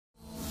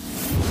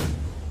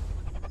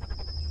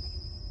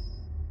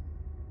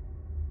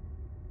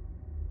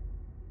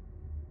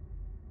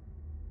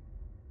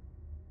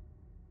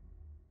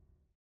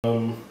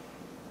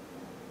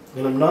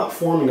and I'm not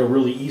forming a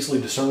really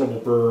easily discernible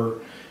burr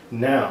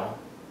now.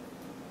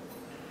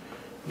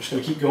 I'm just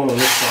going to keep going on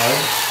this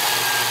side.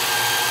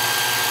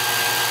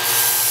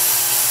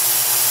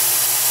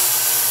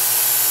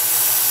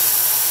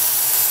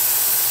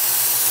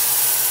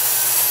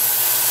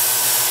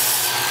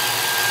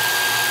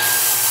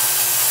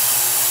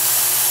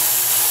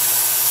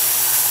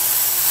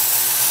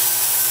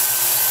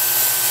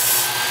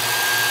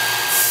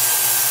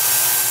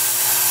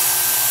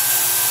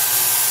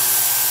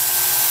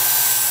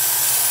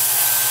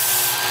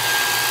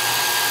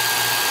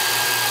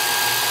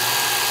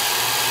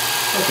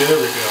 Okay, there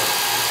we go.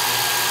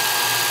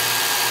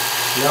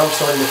 Now I'm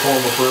starting to form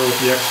a burr with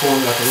the X form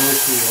that I can really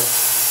feel.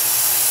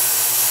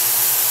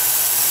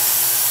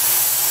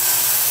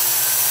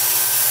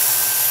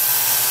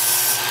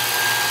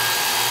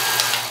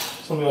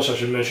 Something else I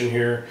should mention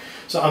here.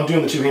 So I'm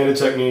doing the two-handed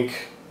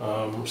technique.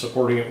 I'm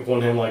supporting it with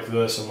one hand like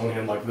this and one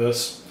hand like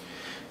this.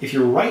 If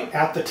you're right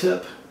at the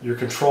tip, your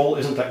control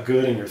isn't that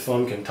good and your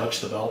thumb can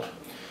touch the belt.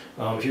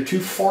 If you're too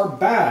far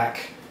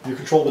back, your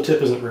control of the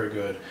tip isn't very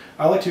good.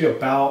 I like to be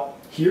about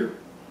here,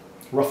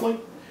 roughly.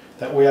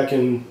 That way I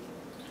can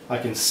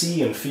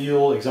see and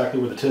feel exactly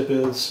where the tip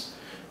is.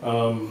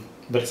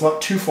 But it's not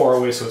too far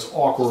away so it's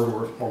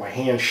awkward or my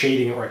hand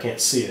shading it where I can't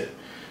see it.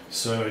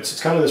 So it's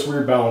kind of this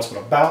weird balance, but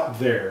about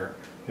there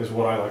is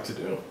what I like to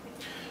do.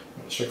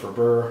 Let's check for a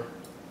burr.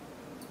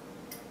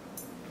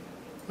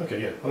 Okay,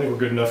 yeah, I think we're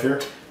good enough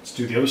here. Let's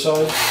do the other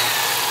side.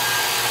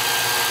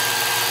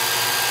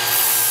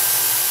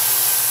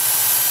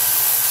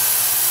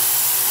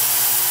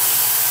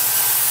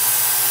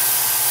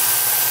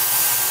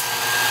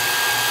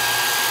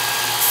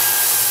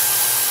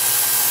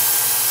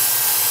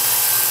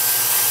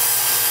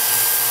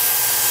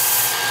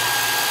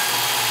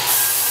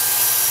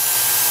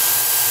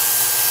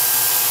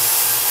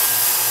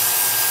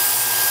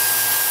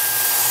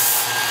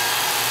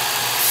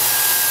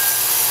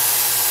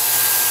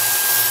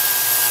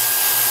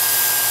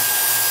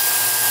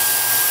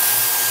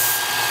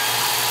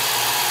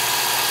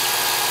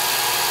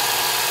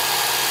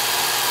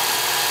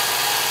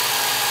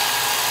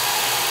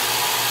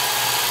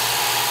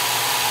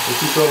 We'll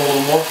keep going a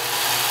little more.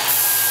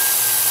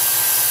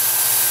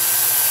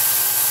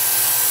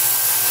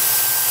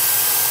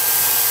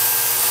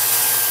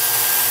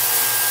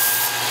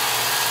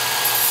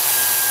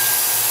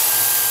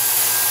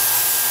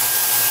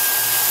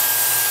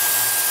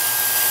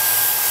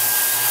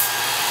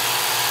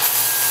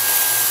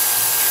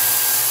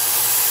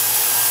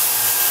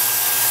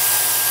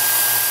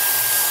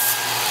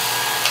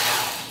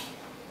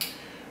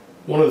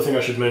 One other thing I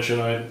should mention,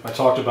 I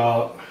talked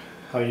about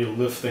how you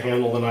lift the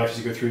handle of the knife as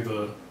you go through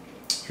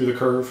the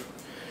curve.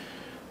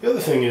 The other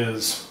thing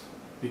is,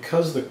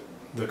 because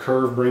the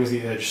curve brings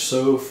the edge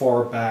so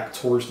far back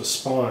towards the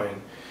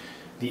spine,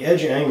 the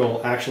edge angle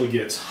actually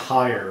gets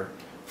higher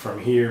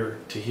from here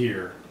to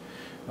here.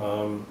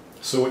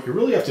 So what you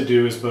really have to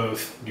do is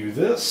both do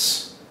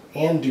this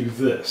and do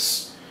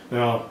this.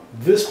 Now,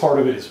 this part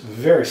of it is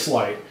very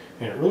slight,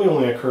 and it really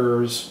only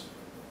occurs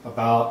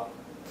about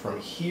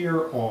from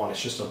here on.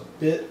 It's just a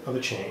bit of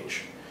a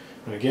change.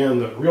 And again,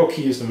 the real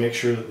key is to make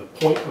sure that the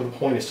point of the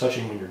point is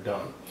touching when you're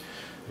done.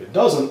 If it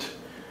doesn't,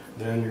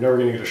 then you're never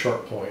going to get a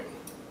sharp point.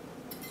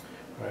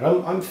 All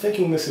right, I'm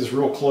thinking this is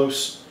real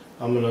close.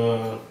 I'm going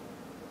to,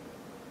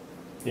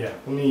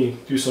 let me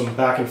do some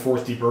back and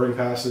forth deburring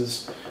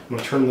passes. I'm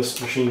going to turn this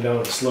machine down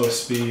at the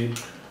slowest speed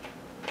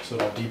so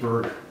that I'll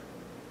deburr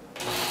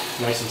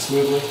nice and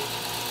smoothly.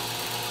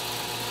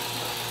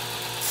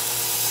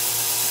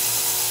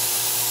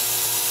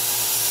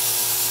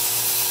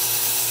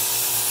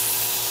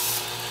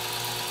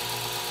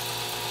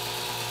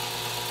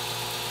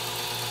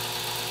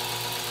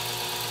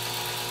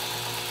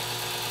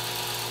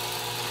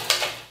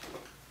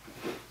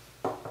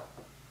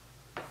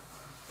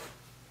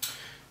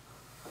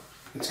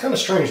 It's kind of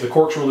strange, the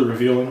cork's really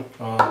revealing.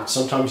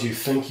 Sometimes you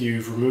think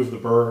you've removed the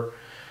burr,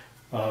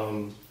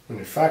 when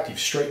in fact you've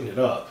straightened it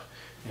up.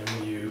 And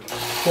when you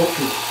poke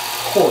through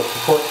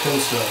the cork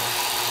tends to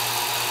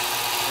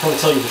kind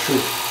of tell you the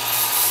truth.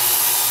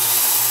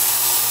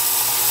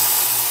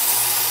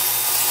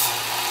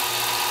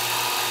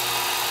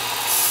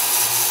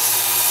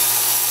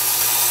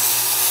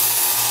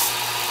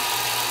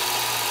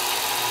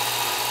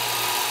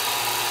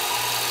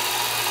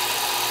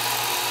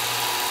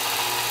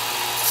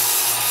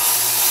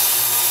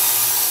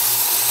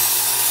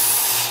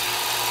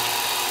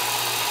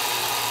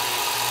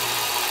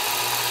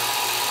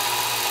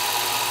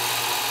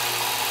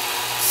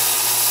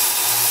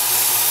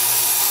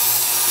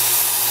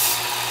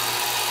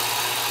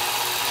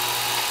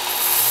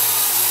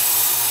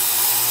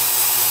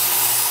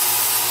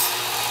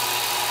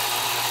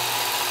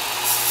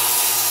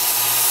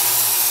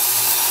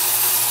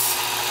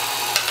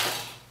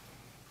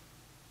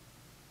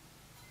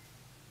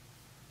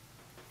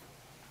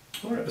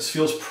 Alright, this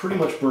feels pretty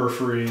much burr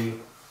free.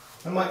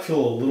 I might feel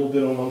a little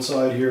bit on one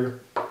side here.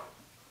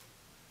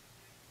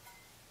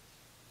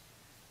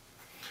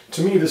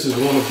 To me, this is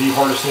one of the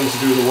hardest things to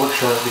do with a work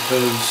sharp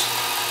because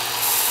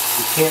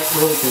you can't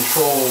really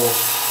control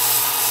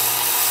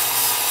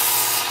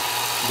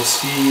the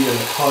speed and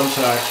the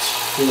contact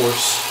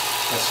force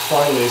as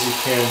finely as you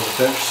can with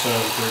a bench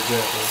stone, for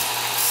example.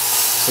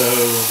 So,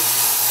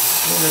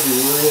 if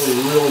you want to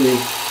be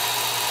really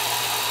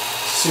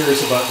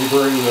serious about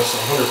deburring this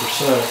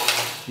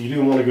 100%, you do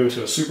want to go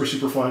to a super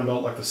fine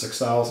belt like the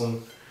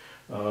 6000,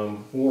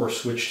 or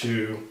switch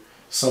to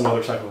some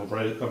other type of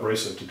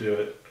abrasive to do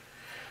it.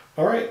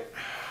 Alright,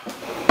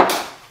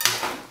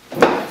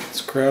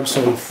 let's grab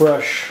some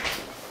fresh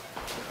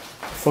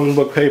phone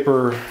book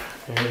paper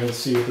and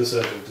see what this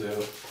edge will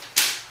do.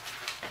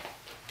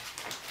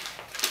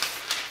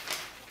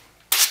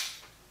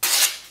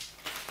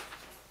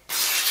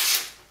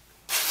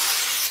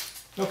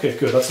 Okay,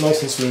 good, that's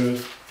nice and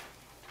smooth.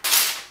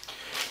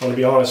 I want to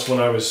be honest,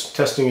 when I was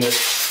testing it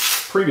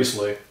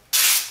previously,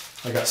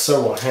 I got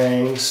several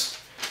hangs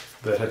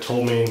that had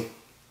told me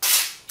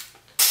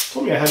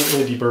I hadn't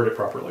really deburred it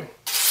properly.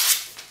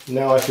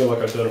 Now I feel like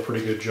I've done a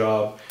pretty good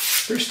job.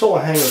 There's still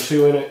a hang or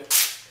two in it,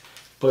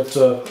 but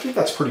I think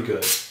that's pretty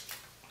good.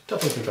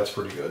 Definitely think that's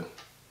pretty good.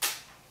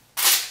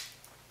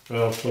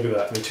 Well, look at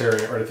that, me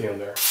tearing it right at the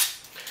end there.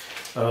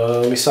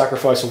 Let me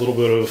sacrifice a little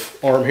bit of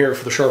arm here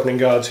for the sharpening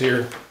gods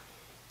here.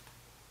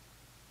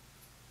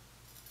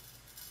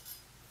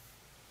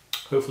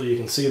 Hopefully you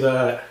can see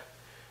that.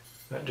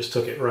 That just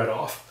took it right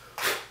off.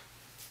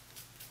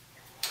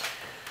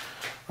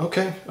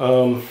 Okay,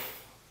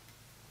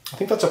 I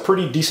think that's a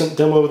pretty decent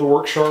demo of the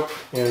work sharp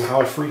and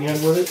how I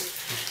freehand with it.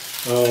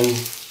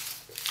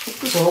 Hope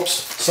this helps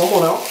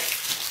someone out.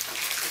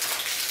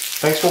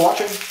 Thanks for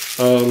watching.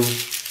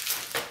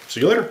 See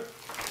you later.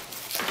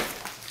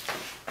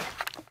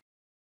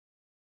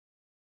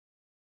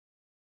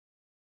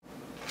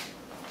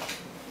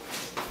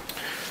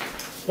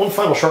 One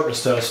final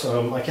sharpness test.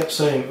 I kept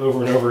saying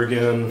over and over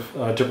again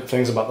different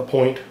things about the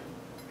point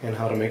and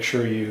how to make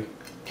sure you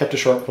kept a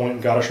sharp point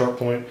and got a sharp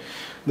point.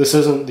 This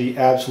isn't the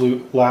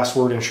absolute last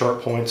word in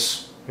sharp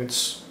points.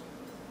 It's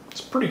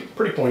pretty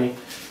pointy.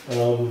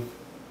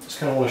 Just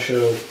kind of want to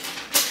show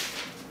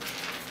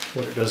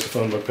what it does to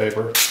phone book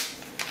paper.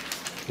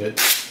 It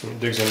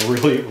digs in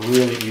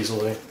really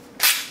easily.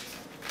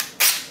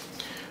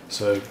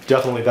 So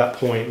definitely that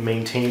point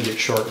maintained its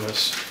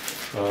sharpness,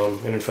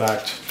 and in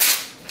fact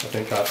I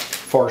think got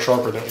far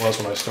sharper than it was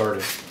when I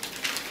started.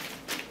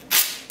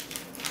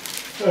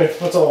 Anyway,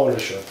 that's all I wanted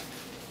to show.